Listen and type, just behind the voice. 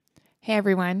Hey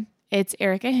everyone, it's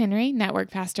Ericka Henry, Network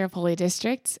Pastor of Holy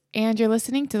District, and you're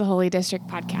listening to the Holy District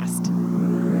Podcast.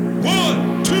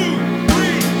 1, 2,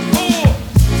 3, 4.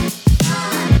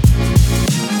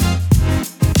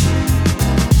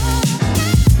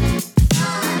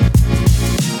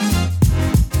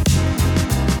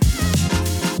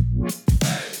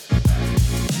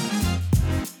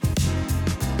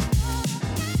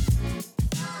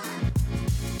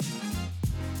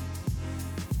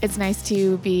 It's nice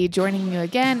to be joining you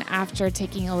again after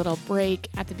taking a little break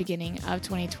at the beginning of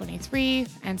 2023,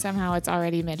 and somehow it's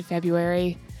already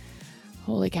mid-February.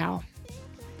 Holy cow.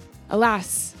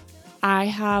 Alas, I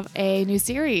have a new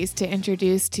series to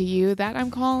introduce to you that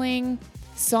I'm calling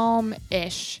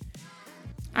Psalm-ish.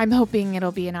 I'm hoping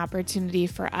it'll be an opportunity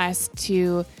for us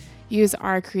to use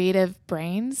our creative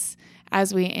brains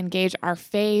as we engage our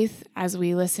faith, as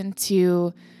we listen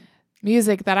to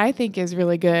music that I think is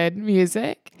really good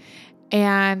music,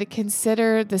 and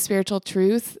consider the spiritual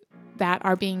truth that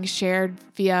are being shared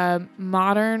via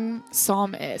modern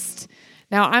psalmists.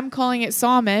 Now, I'm calling it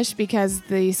psalmish because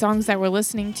the songs that we're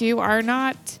listening to are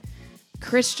not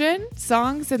Christian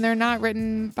songs, and they're not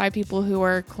written by people who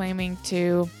are claiming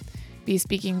to be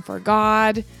speaking for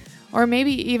God, or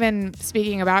maybe even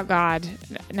speaking about God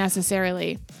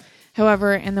necessarily.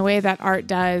 However, in the way that art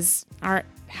does, art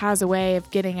has a way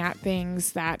of getting at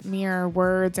things that mere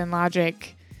words and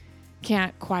logic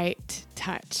can't quite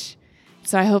touch.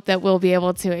 So I hope that we'll be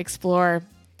able to explore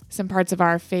some parts of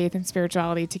our faith and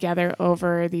spirituality together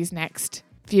over these next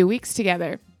few weeks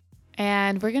together.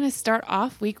 And we're going to start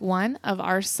off week 1 of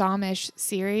our Psalmish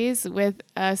series with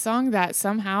a song that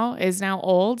somehow is now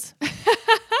old.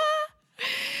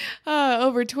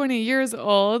 Over 20 years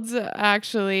old,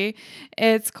 actually.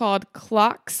 It's called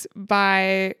Clocks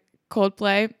by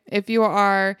Coldplay. If you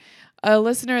are a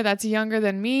listener that's younger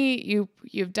than me,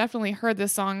 you've definitely heard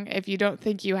this song. If you don't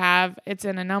think you have, it's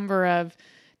in a number of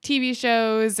TV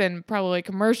shows and probably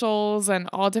commercials and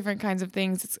all different kinds of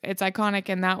things. It's iconic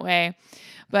in that way.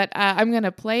 But I'm going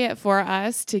to play it for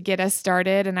us to get us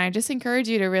started. And I just encourage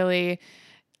you to really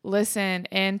listen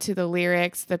into the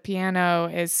lyrics. The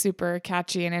piano is super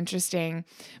catchy and interesting,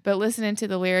 but listen into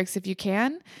the lyrics if you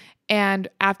can. And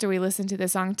after we listen to the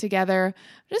song together,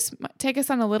 just take us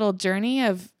on a little journey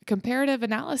of comparative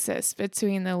analysis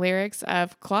between the lyrics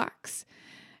of Clocks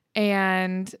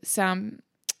and some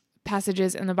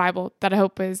passages in the Bible that I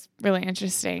hope is really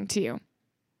interesting to you.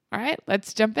 All right,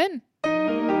 let's jump in.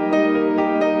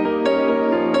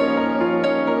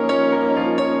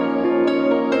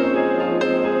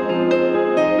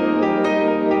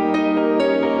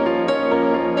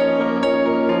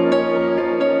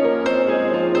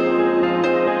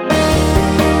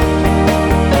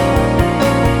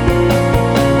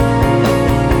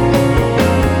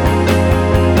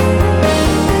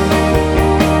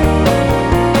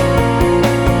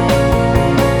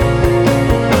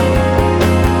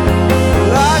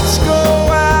 Lights go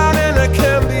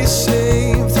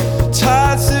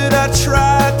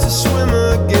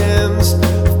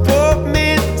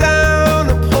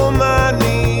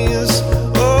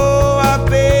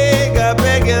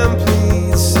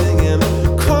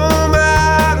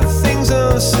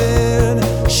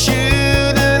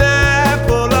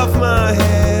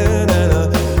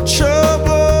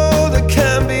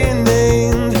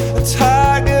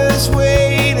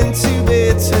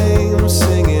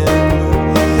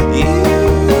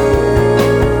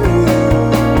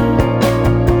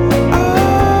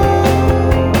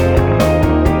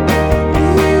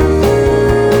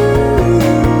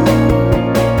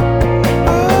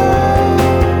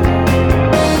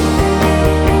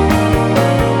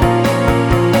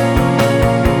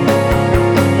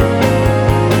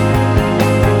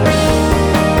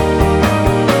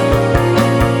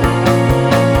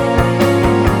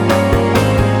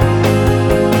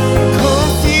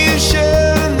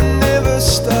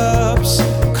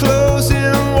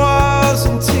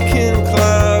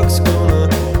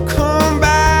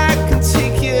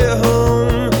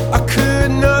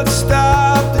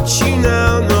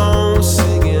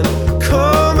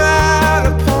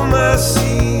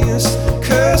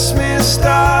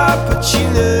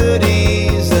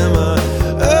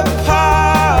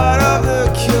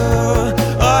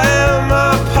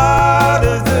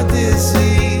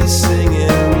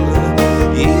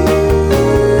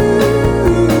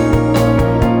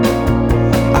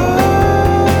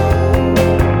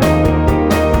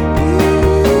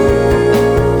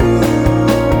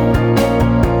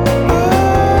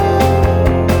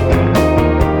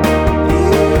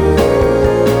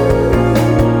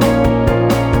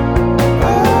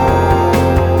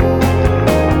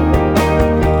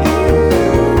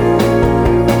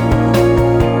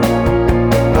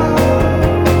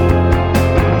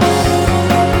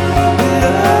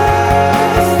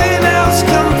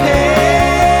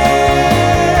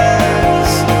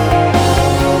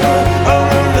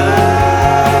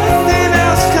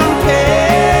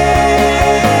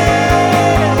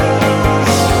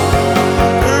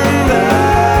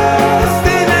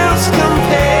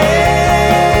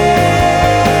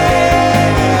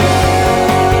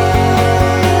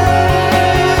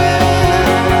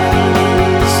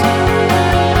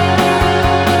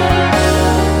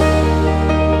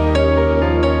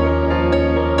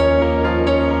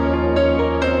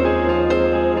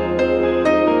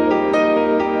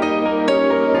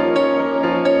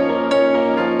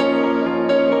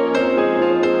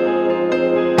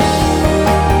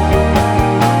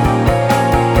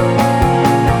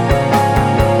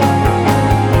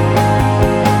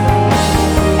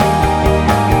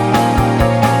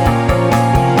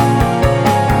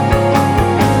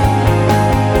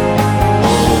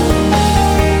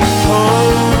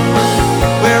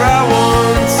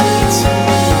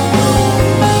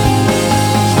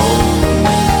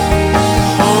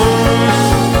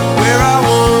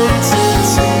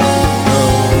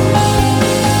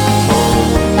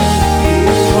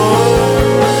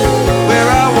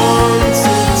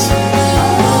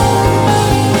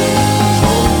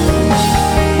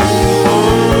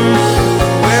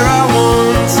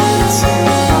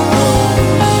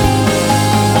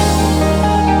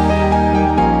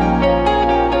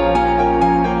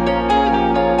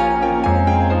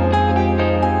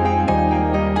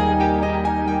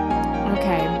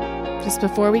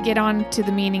Before we get on to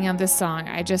the meaning of this song,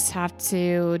 I just have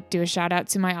to do a shout out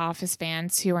to my Office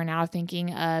fans who are now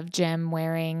thinking of Jim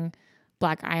wearing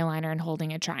black eyeliner and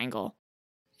holding a triangle.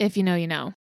 If you know, you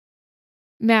know.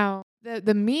 Now,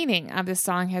 the meaning of this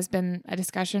song has been a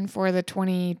discussion for the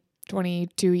 22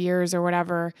 years or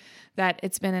whatever that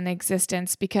it's been in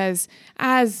existence, because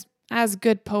as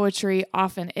good poetry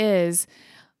often is,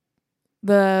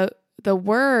 the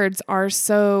words are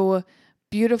so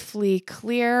beautifully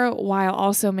clear while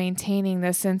also maintaining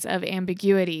this sense of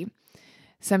ambiguity.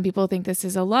 Some people think this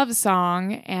is a love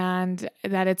song and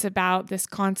that it's about this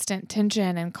constant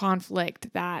tension and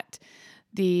conflict that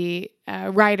the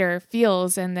writer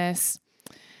feels in this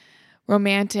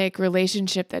romantic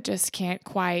relationship that just can't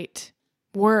quite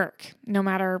work, no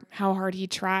matter how hard he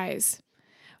tries.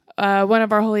 One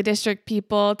of our Holy District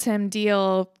people, Tim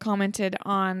Deal, commented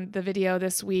on the video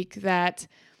this week that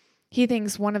he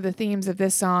thinks one of the themes of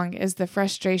this song is the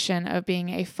frustration of being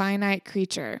a finite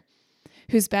creature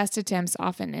whose best attempts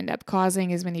often end up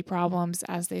causing as many problems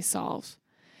as they solve.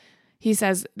 He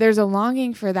says there's a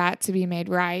longing for that to be made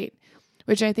right,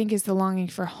 which I think is the longing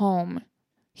for home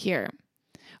here.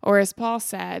 Or as Paul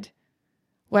said,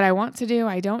 what I want to do,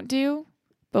 I don't do,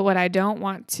 but what I don't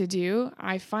want to do,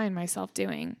 I find myself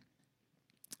doing.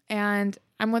 And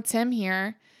I'm with Tim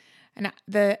here. And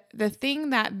the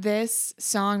thing that this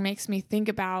song makes me think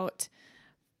about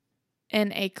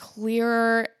in a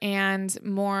clearer and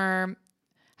more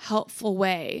helpful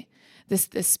way,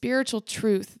 the spiritual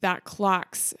truth that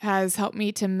clocks has helped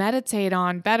me to meditate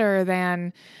on better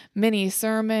than many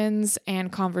sermons and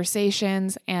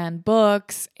conversations and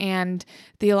books and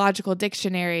theological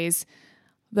dictionaries.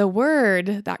 The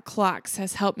word that clocks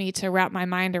has helped me to wrap my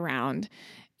mind around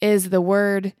is the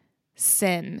word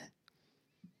sin.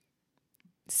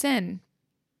 Sin.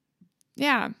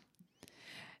 Yeah.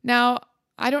 Now,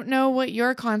 I don't know what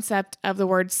your concept of the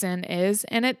word sin is,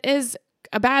 and it is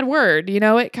a bad word. You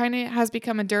know, it kind of has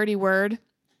become a dirty word.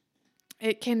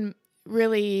 It can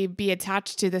really be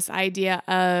attached to this idea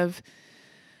of,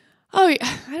 I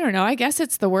don't know, I guess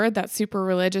it's the word that super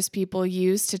religious people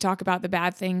use to talk about the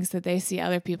bad things that they see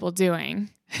other people doing.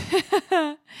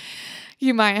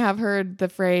 You might have heard the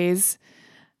phrase,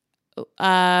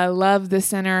 love the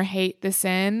sinner, hate the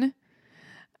sin.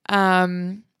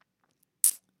 I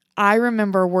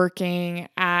remember working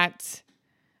at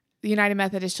the United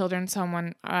Methodist Children's Home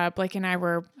when Blake and I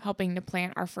were helping to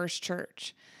plant our first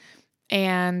church.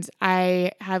 And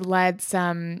I had led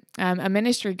a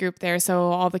ministry group there,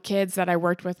 so all the kids that I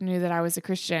worked with knew that I was a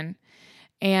Christian.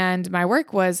 And my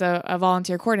work was a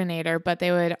volunteer coordinator, but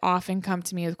they would often come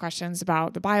to me with questions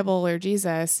about the Bible or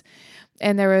Jesus.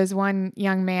 And there was one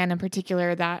young man in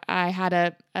particular that I had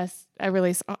a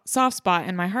really soft spot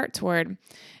in my heart toward.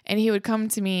 And he would come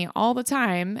to me all the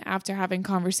time after having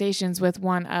conversations with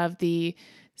one of the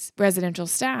residential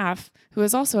staff who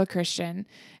was also a Christian.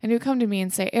 And he would come to me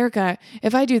and say, Ericka,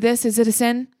 if I do this, is it a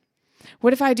sin?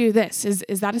 What if I do this?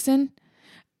 Is that a sin?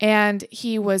 And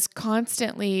he was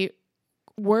constantly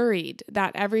worried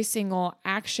that every single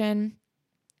action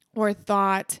or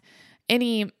thought,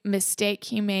 any mistake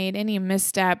he made, any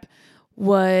misstep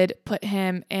would put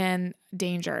him in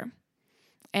danger.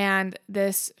 And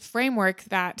this framework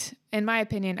that, in my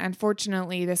opinion,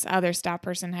 unfortunately, this other staff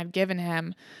person had given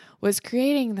him was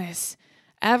creating this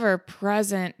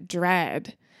ever-present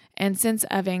dread and sense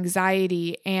of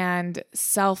anxiety and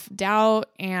self-doubt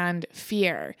and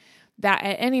fear that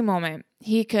at any moment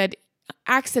he could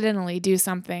accidentally do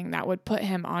something that would put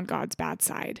him on God's bad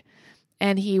side.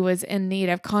 And he was in need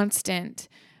of constant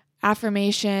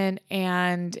affirmation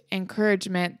and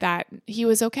encouragement that he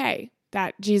was okay,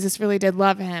 that Jesus really did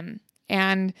love him,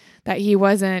 and that he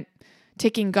wasn't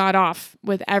ticking God off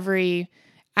with every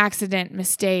accident,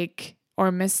 mistake,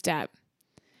 or misstep.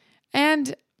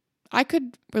 And I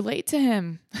could relate to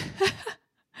him.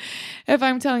 If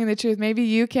I'm telling the truth, maybe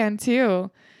you can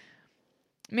too.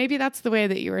 Maybe that's the way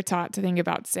that you were taught to think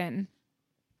about sin,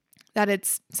 that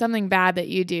it's something bad that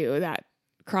you do that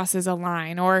crosses a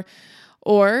line, or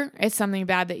it's something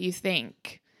bad that you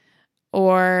think,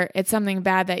 or it's something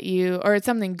bad or it's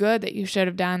something good that you should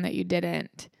have done that you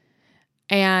didn't.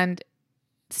 And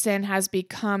sin has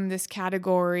become this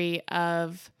category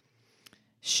of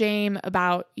shame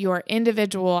about your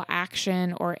individual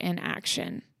action or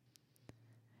inaction.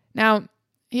 Now,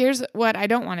 here's what I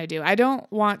don't want to do. I don't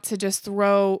want to just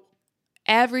throw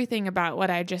everything about what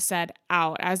I just said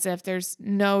out as if there's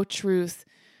no truth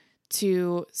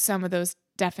to some of those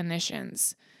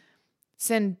definitions.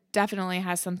 Sin definitely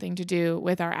has something to do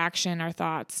with our action, our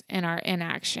thoughts, and our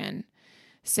inaction.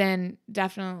 Sin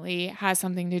definitely has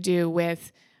something to do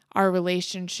with our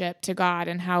relationship to God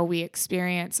and how we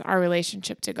experience our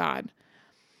relationship to God.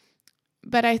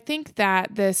 But I think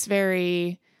that this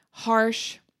very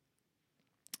harsh,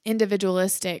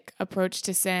 individualistic approach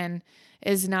to sin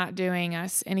is not doing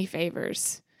us any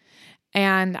favors.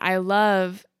 And I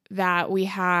love that we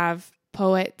have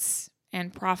poets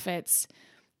and prophets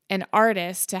and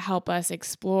artists to help us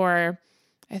explore,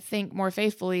 I think, more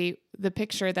faithfully, the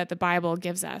picture that the Bible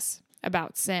gives us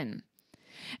about sin.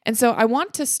 And so I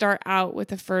want to start out with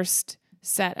the first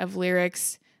set of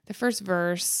lyrics, the first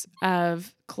verse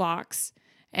of Clocks,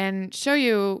 and show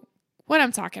you what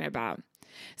I'm talking about.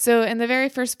 So in the very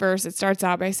first verse, it starts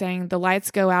out by saying, "The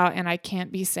lights go out and I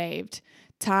can't be saved.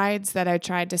 Tides that I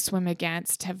tried to swim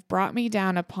against have brought me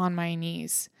down upon my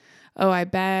knees. Oh, I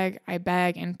beg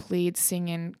and plead,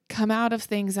 singing, come out of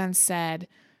things unsaid,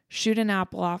 shoot an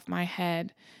apple off my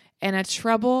head, and a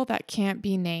trouble that can't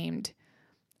be named.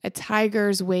 A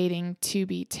tiger's waiting to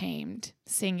be tamed,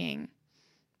 singing,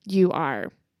 you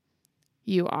are,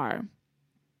 you are."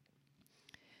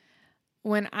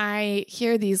 When I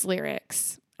hear these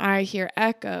lyrics, I hear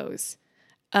echoes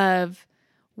of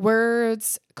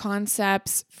words,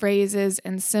 concepts, phrases,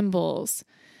 and symbols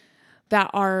that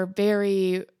are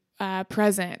very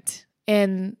present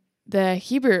in the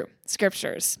Hebrew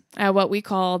scriptures, what we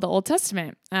call the Old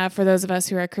Testament, for those of us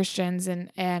who are Christians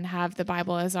and have the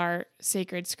Bible as our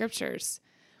sacred scriptures.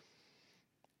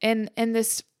 In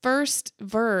this first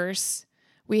verse,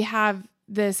 we have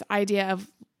this idea of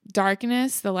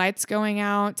darkness, the lights going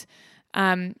out,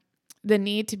 the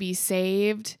need to be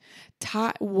saved,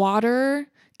 water,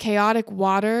 chaotic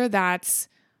water that's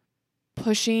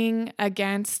pushing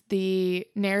against the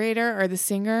narrator or the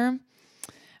singer.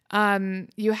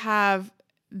 You have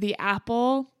the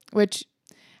apple, which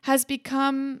has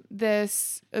become the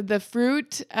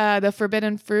fruit, the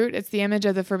forbidden fruit. It's the image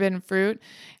of the forbidden fruit,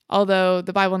 although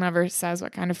the Bible never says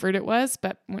what kind of fruit it was.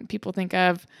 But when people think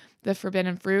of the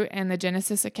forbidden fruit in the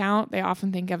Genesis account, they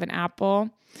often think of an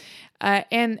apple.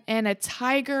 And a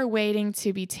tiger waiting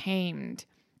to be tamed.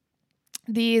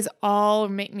 These all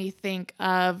make me think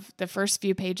of the first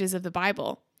few pages of the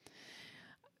Bible.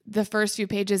 The first few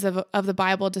pages of the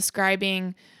Bible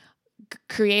describing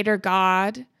Creator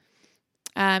God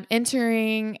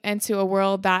entering into a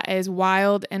world that is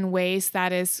wild and waste,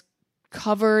 that is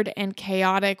covered in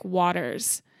chaotic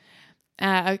waters.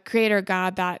 A Creator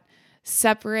God that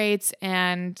separates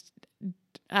and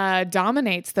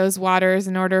dominates those waters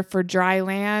in order for dry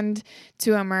land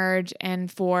to emerge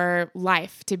and for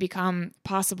life to become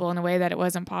possible in a way that it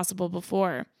wasn't possible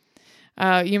before.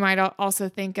 You might also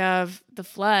think of the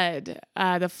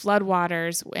flood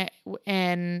waters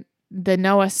in the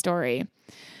Noah story.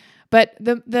 But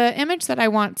the image that I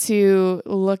want to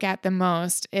look at the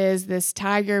most is this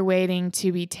tiger waiting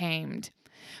to be tamed,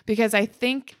 because I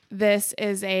think this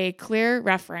is a clear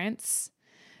reference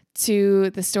to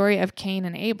the story of Cain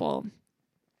and Abel.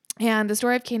 And the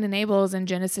story of Cain and Abel is in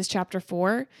Genesis chapter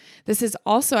 4. This is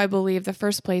also, I believe, the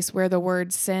first place where the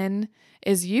word sin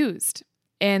is used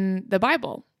in the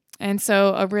Bible. And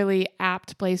so a really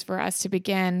apt place for us to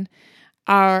begin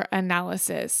our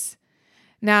analysis.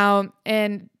 Now,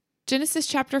 in Genesis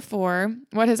chapter 4,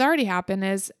 what has already happened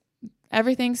is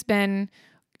everything's been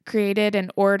created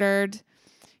and ordered.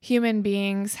 Human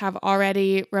beings have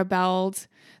already rebelled.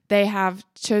 They have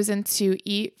chosen to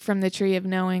eat from the tree of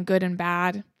knowing good and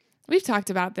bad. We've talked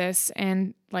about this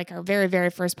in like our very, very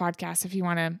first podcast, if you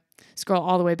want to scroll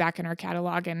all the way back in our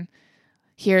catalog and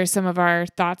hear some of our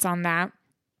thoughts on that.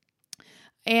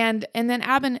 And then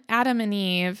Adam and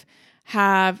Eve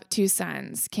have two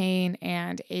sons, Cain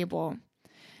and Abel.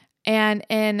 And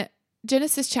in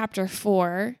Genesis chapter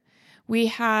 4, we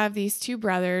have these two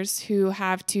brothers who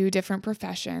have two different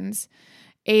professions.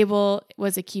 Abel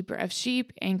was a keeper of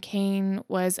sheep and Cain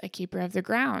was a keeper of the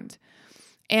ground.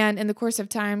 And in the course of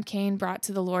time, Cain brought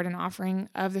to the Lord an offering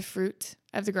of the fruit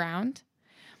of the ground.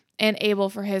 And Abel,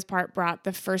 for his part, brought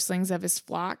the firstlings of his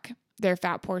flock, their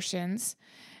fat portions.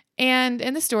 And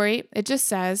in the story, it just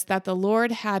says that the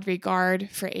Lord had regard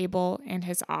for Abel and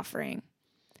his offering.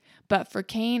 But for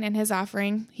Cain and his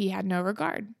offering, he had no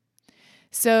regard.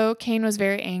 So Cain was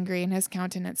very angry and his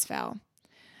countenance fell.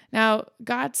 Now,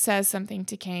 God says something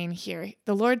to Cain here.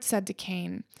 The Lord said to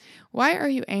Cain, "Why are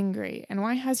you angry, and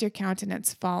why has your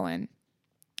countenance fallen?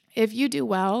 If you do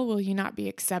well, will you not be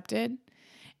accepted?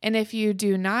 And if you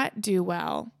do not do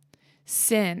well,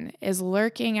 sin is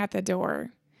lurking at the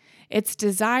door. Its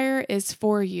desire is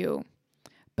for you,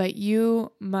 but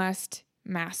you must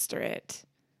master it."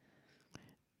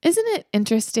 Isn't it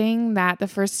interesting that the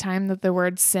first time that the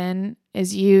word sin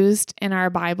is used in our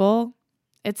Bible,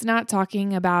 it's not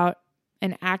talking about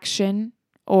an action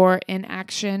or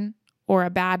inaction or a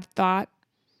bad thought.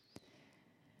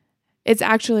 It's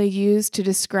actually used to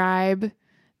describe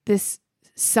this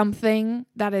something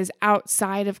that is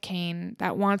outside of Cain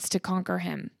that wants to conquer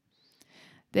him.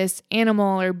 This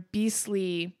animal or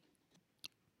beastly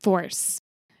force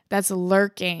that's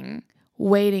lurking,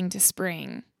 waiting to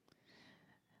spring.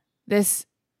 This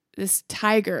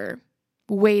tiger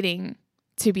waiting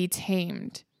to be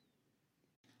tamed.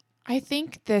 I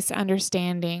think this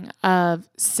understanding of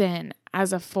sin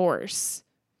as a force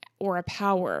or a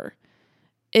power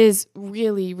is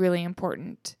really, really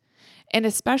important. And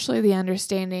especially the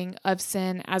understanding of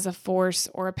sin as a force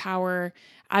or a power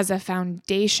as a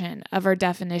foundation of our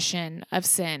definition of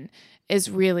sin is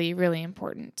really, really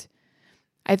important.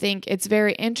 I think it's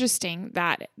very interesting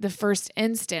that the first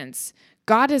instance,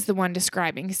 God is the one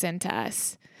describing sin to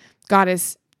us. God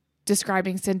is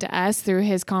describing sin to us through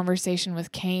his conversation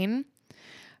with Cain.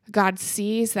 God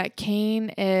sees that Cain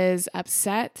is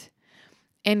upset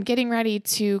and getting ready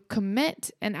to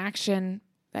commit an action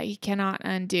that he cannot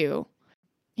undo.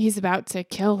 He's about to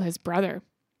kill his brother.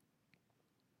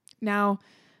 Now,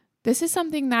 this is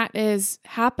something that is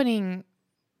happening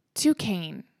to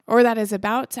Cain, or that is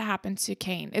about to happen to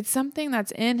Cain. It's something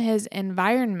that's in his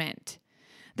environment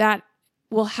that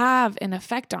will have an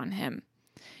effect on him.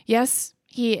 Yes,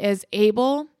 he is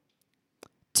able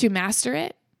to master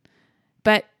it,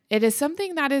 but it is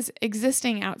something that is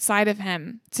existing outside of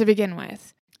him to begin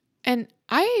with. And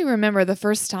I remember the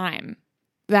first time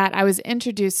that I was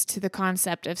introduced to the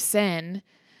concept of sin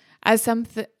as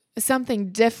something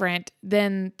different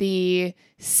than the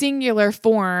singular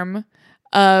form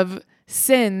of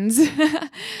sins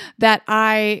that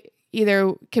I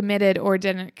either committed or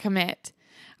didn't commit.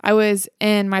 I was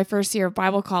in my first year of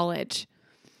Bible college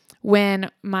when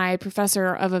my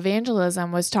professor of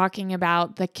evangelism was talking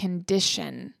about the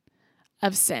condition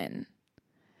of sin.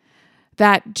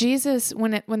 That Jesus,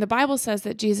 when the Bible says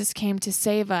that Jesus came to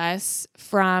save us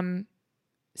from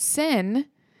sin,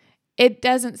 it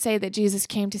doesn't say that Jesus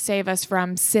came to save us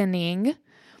from sinning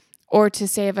or to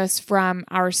save us from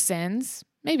our sins.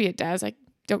 Maybe it does.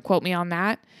 Don't quote me on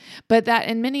that. But that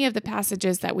in many of the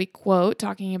passages that we quote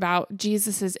talking about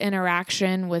Jesus's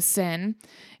interaction with sin,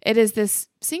 it is this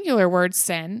singular word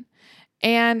sin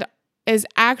and is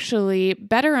actually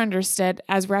better understood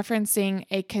as referencing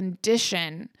a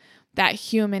condition that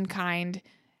humankind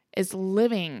is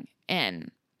living in.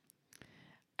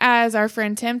 As our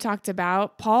friend Tim talked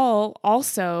about, Paul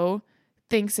also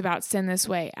thinks about sin this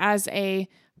way, as a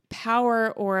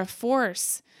power or a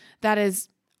force that is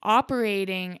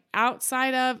operating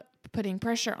outside of, putting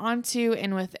pressure onto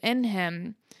and within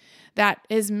him, that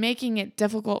is making it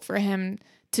difficult for him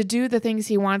to do the things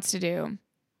he wants to do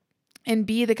and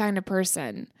be the kind of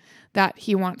person that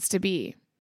he wants to be.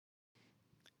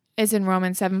 It's in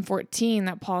Romans 7:14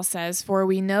 that Paul says, "For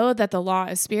we know that the law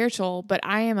is spiritual, but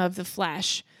I am of the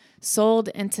flesh, sold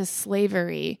into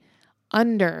slavery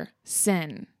under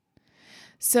sin."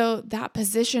 So that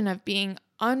position of being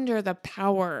under the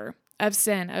power of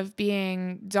sin, of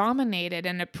being dominated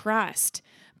and oppressed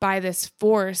by this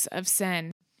force of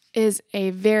sin, is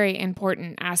a very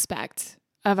important aspect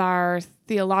of our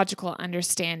theological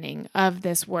understanding of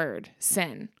this word,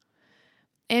 sin.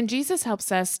 And Jesus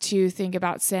helps us to think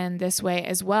about sin this way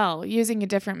as well, using a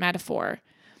different metaphor.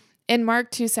 In Mark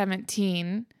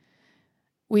 2:17,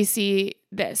 we see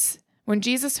this. When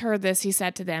Jesus heard this, he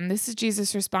said to them, this is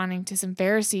Jesus responding to some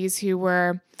Pharisees who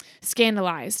were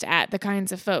scandalized at the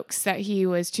kinds of folks that he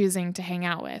was choosing to hang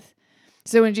out with.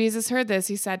 So when Jesus heard this,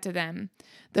 he said to them,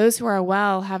 "Those who are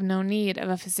well have no need of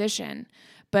a physician,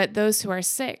 but those who are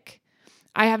sick.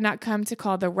 I have not come to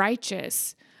call the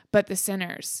righteous, but the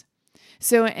sinners."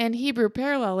 So in Hebrew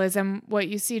parallelism, what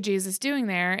you see Jesus doing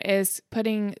there is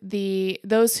putting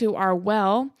those who are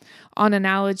well on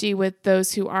analogy with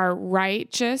those who are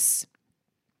righteous,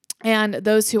 and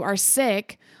those who are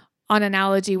sick on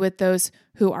analogy with those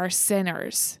who are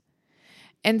sinners.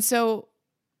 And so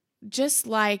just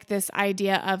like this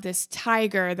idea of this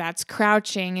tiger that's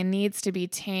crouching and needs to be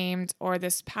tamed, or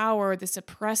this power, this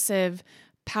oppressive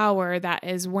power that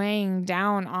is weighing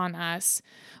down on us,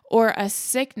 or a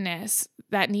sickness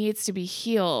that needs to be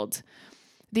healed,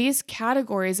 these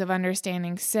categories of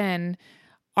understanding sin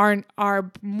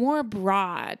are more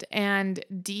broad and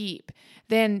deep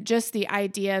than just the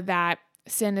idea that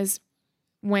sin is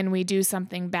when we do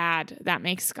something bad that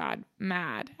makes God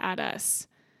mad at us.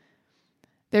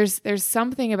 There's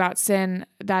something about sin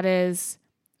that is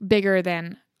bigger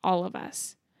than all of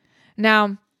us.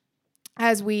 Now,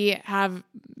 as we have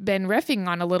been riffing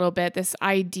on a little bit, this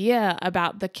idea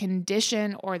about the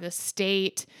condition or the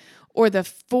state or the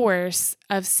force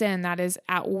of sin that is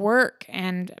at work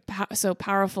and so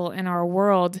powerful in our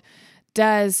world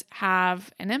does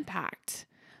have an impact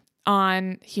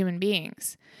on human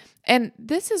beings. And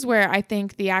this is where I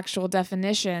think the actual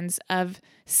definitions of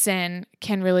sin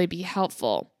can really be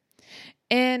helpful.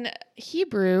 In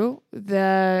Hebrew,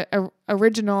 the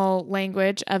original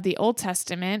language of the Old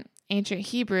Testament, ancient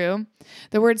Hebrew,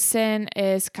 the word sin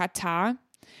is kata,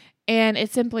 and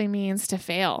it simply means to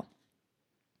fail.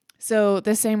 So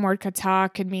the same word kata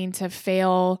could mean to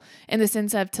fail in the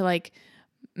sense of to like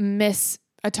miss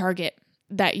a target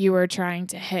that you were trying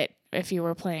to hit if you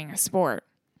were playing a sport.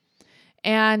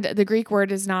 And the Greek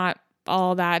word is not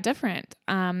all that different.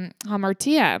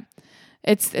 Hamartia,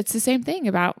 it's the same thing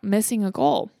about missing a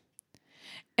goal.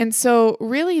 And so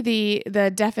really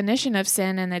the definition of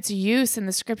sin and its use in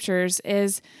the scriptures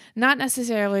is not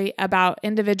necessarily about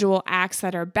individual acts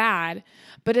that are bad,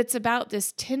 but it's about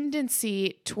this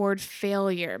tendency toward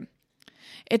failure.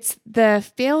 It's the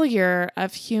failure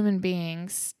of human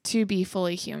beings to be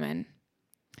fully human.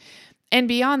 And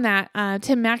beyond that,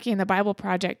 Tim Mackey in the Bible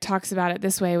Project talks about it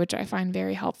this way, which I find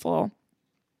very helpful.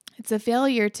 It's a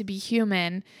failure to be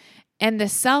human and the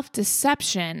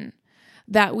self-deception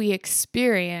that we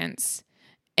experience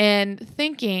in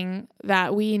thinking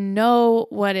that we know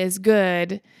what is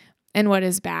good and what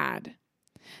is bad.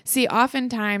 See,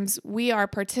 oftentimes we are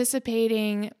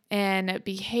participating in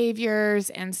behaviors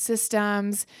and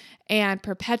systems and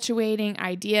perpetuating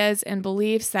ideas and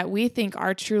beliefs that we think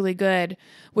are truly good,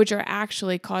 which are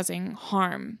actually causing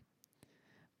harm.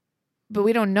 But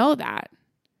we don't know that.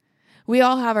 We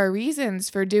all have our reasons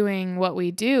for doing what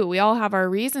we do. We all have our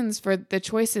reasons for the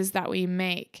choices that we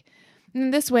make.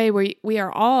 In this way, we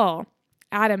are all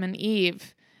Adam and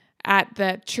Eve at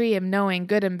the tree of knowing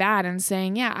good and bad and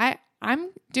saying, yeah, I'm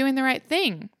doing the right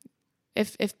thing.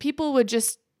 If people would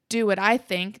just do what I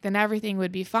think, then everything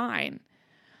would be fine.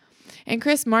 And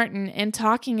Chris Martin, in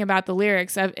talking about the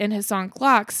lyrics in his song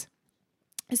Clocks,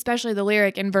 especially the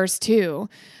lyric in verse 2,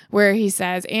 where he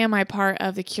says, am I part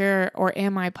of the cure or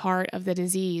am I part of the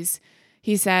disease?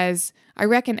 He says, I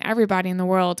reckon everybody in the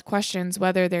world questions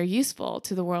whether they're useful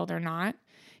to the world or not.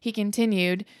 He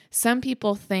continued, some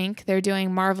people think they're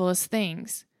doing marvelous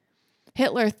things.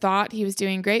 Hitler thought he was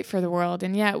doing great for the world,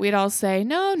 and yet we'd all say,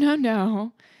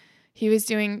 no. He was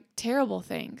doing terrible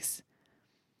things.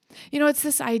 You know, it's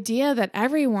this idea that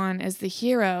everyone is the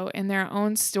hero in their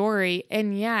own story,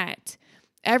 and yet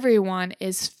everyone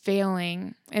is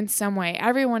failing in some way.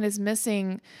 Everyone is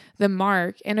missing the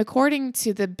mark. And according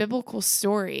to the biblical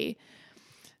story,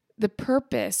 the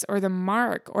purpose or the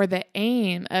mark or the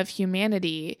aim of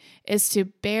humanity is to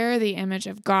bear the image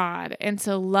of God and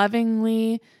to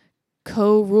lovingly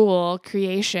co-rule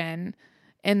creation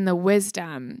in the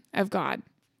wisdom of God.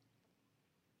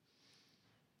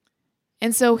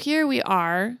 And so here we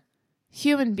are,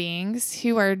 human beings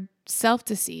who are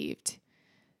self-deceived,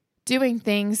 doing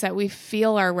things that we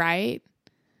feel are right,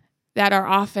 that are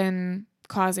often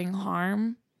causing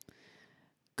harm,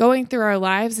 going through our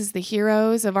lives as the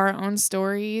heroes of our own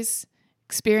stories,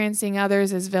 experiencing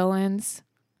others as villains,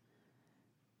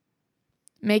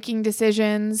 making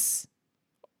decisions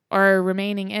or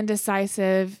remaining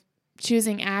indecisive,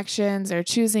 choosing actions or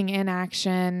choosing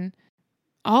inaction.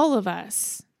 All of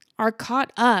us are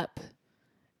caught up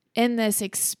in this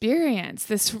experience,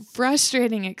 this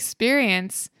frustrating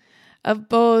experience of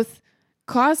both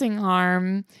causing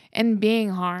harm and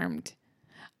being harmed,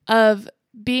 of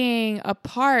being a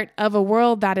part of a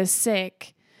world that is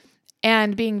sick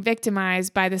and being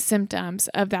victimized by the symptoms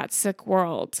of that sick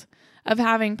world, of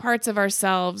having parts of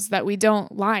ourselves that we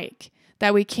don't like,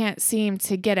 that we can't seem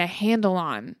to get a handle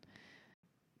on.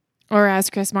 Or as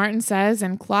Chris Martin says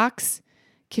in Clocks,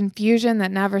 confusion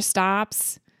that never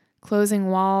stops, closing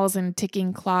walls and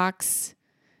ticking clocks,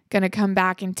 gonna come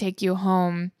back and take you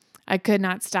home. I could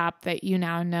not stop that you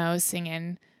now know,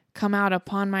 singing, come out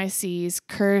upon my seas,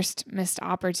 cursed missed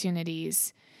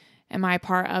opportunities. Am I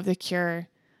part of the cure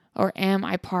or am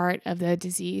I part of the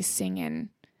disease? Singing,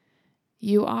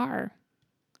 you are.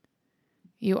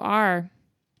 You are.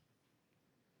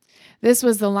 This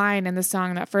was the line in the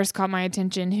song that first caught my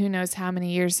attention who knows how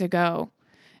many years ago.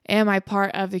 Am I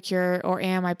part of the cure or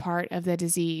am I part of the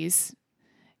disease?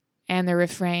 And the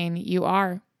refrain, you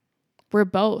are. We're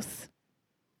both.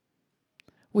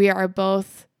 We are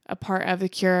both a part of the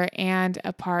cure and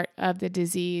a part of the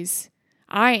disease.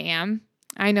 I am.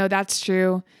 I know that's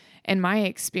true in my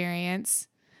experience,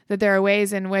 that there are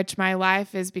ways in which my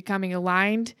life is becoming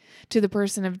aligned to the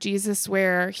person of Jesus,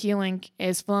 where healing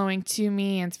is flowing to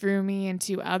me and through me and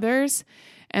to others.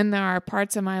 And there are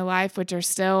parts of my life which are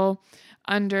still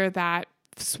under that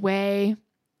sway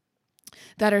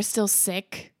that are still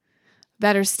sick,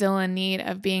 that are still in need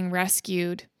of being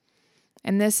rescued.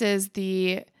 And this is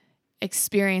the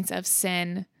experience of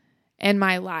sin in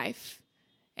my life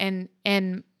and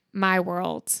in my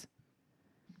world.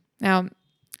 Now,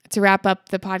 to wrap up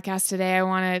the podcast today, I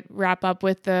want to wrap up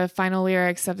with the final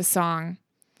lyrics of the song.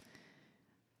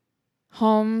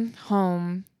 Home,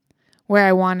 home, where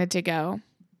I wanted to go.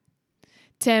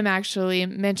 Tim actually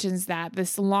mentions that,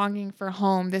 this longing for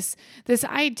home, this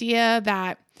idea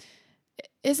that,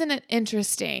 isn't it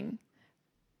interesting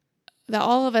that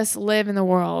all of us live in the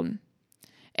world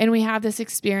and we have this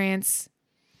experience,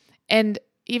 and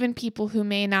even people who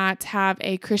may not have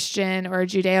a Christian or a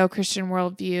Judeo-Christian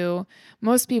worldview,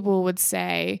 most people would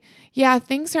say, yeah,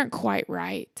 things aren't quite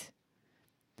right.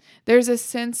 There's a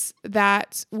sense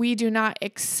that we do not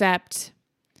accept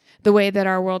the way that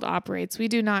our world operates. We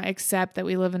do not accept that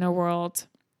we live in a world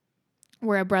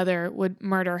where a brother would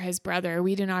murder his brother.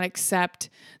 We do not accept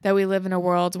that we live in a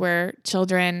world where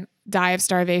children die of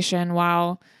starvation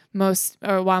while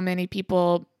many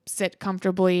people sit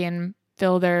comfortably and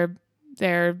fill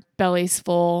their bellies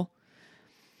full.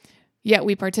 Yet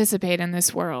we participate in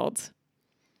this world.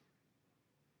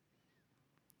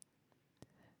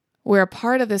 We're a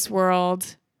part of this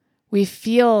world. We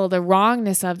feel the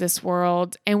wrongness of this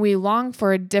world, and we long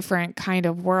for a different kind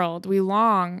of world. We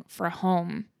long for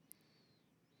home.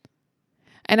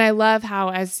 And I love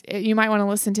how, as you might want to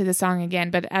listen to the song again,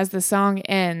 but as the song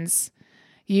ends,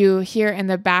 you hear in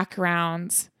the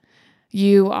background,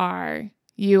 you are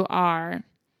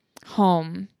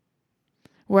home,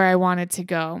 where I wanted to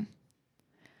go.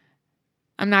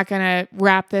 I'm not going to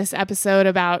wrap this episode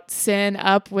about sin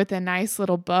up with a nice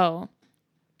little bow.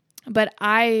 But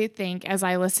I think as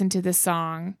I listen to this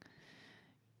song,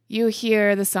 you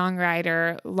hear the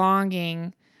songwriter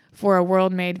longing for a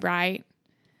world made right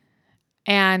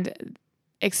and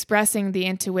expressing the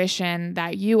intuition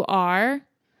that you are,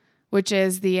 which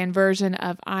is the inversion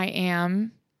of I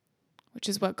am, which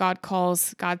is what God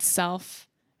calls God's self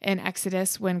in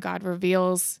Exodus when God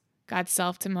reveals God's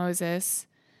self to Moses,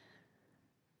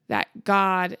 that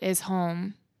God is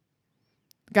home.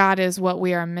 God is what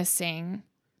we are missing.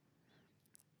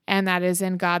 And that is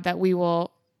in God that we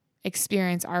will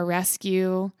experience our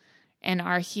rescue and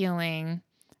our healing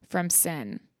from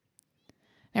sin.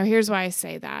 Now, here's why I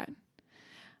say that.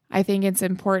 I think it's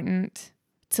important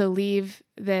to leave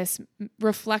this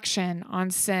reflection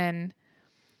on sin,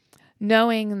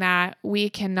 knowing that we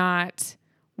cannot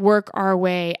work our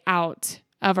way out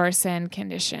of our sin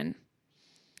condition.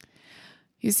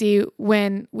 You see,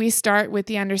 when we start with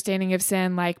the understanding of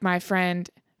sin, like my friend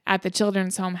at the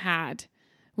children's home had,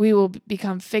 we will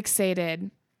become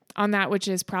fixated on that which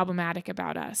is problematic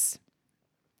about us.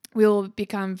 We will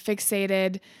become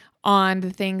fixated on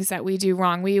the things that we do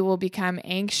wrong. We will become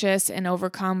anxious and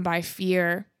overcome by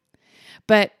fear.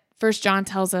 But 1 John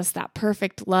tells us that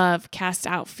perfect love casts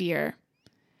out fear,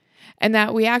 and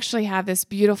that we actually have this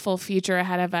beautiful future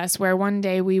ahead of us where one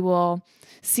day we will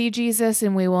see Jesus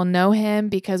and we will know him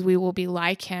because we will be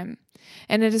like him.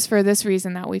 And it is for this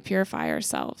reason that we purify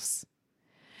ourselves.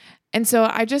 And so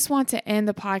I just want to end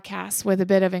the podcast with a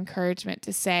bit of encouragement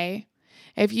to say,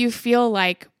 if you feel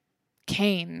like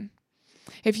Cain,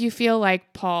 if you feel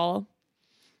like Paul,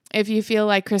 if you feel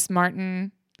like Chris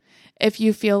Martin, if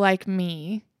you feel like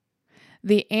me,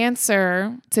 the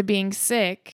answer to being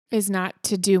sick is not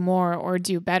to do more or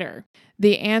do better.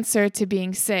 The answer to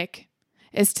being sick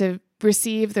is to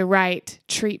receive the right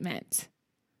treatment,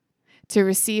 to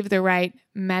receive the right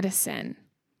medicine.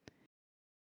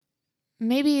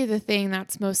 Maybe the thing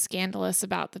that's most scandalous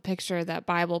about the picture that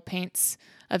Bible paints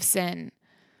of sin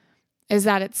is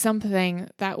that it's something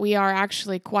that we are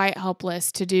actually quite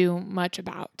helpless to do much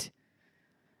about.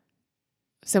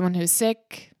 Someone who's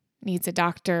sick needs a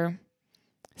doctor.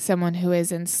 Someone who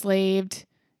is enslaved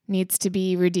needs to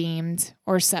be redeemed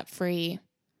or set free.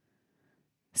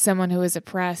 Someone who is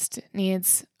oppressed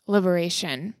needs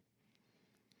liberation.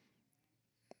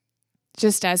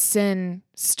 Just as sin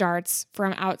starts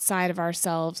from outside of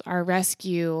ourselves, our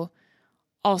rescue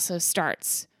also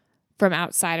starts from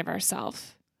outside of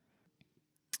ourselves.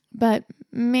 But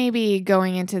maybe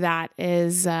going into that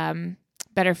is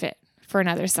better fit for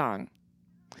another song.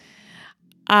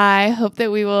 I hope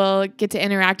that we will get to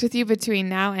interact with you between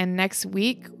now and next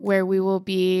week, where we will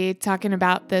be talking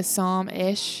about the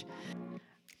psalm-ish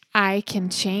I Can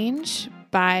Change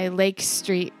by Lake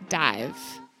Street Dive.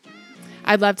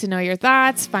 I'd love to know your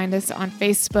thoughts. Find us on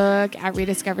Facebook at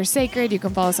Rediscover Sacred. You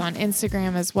can follow us on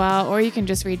Instagram as well, or you can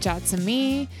just reach out to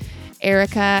me,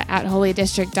 Ericka at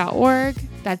holydistrict.org.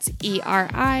 That's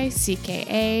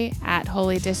ERICKA at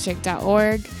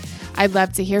holydistrict.org. I'd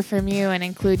love to hear from you and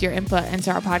include your input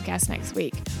into our podcast next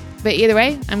week. But either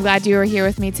way, I'm glad you were here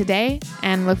with me today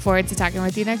and look forward to talking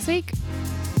with you next week.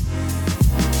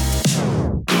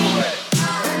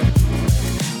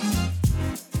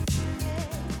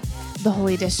 The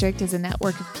Holy District is a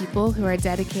network of people who are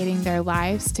dedicating their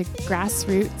lives to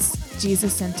grassroots,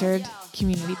 Jesus-centered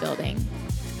community building.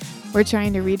 We're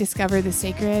trying to rediscover the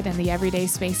sacred and the everyday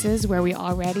spaces where we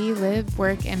already live,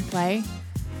 work, and play.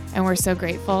 And we're so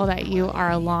grateful that you are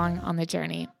along on the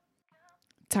journey.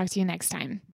 Talk to you next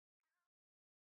time.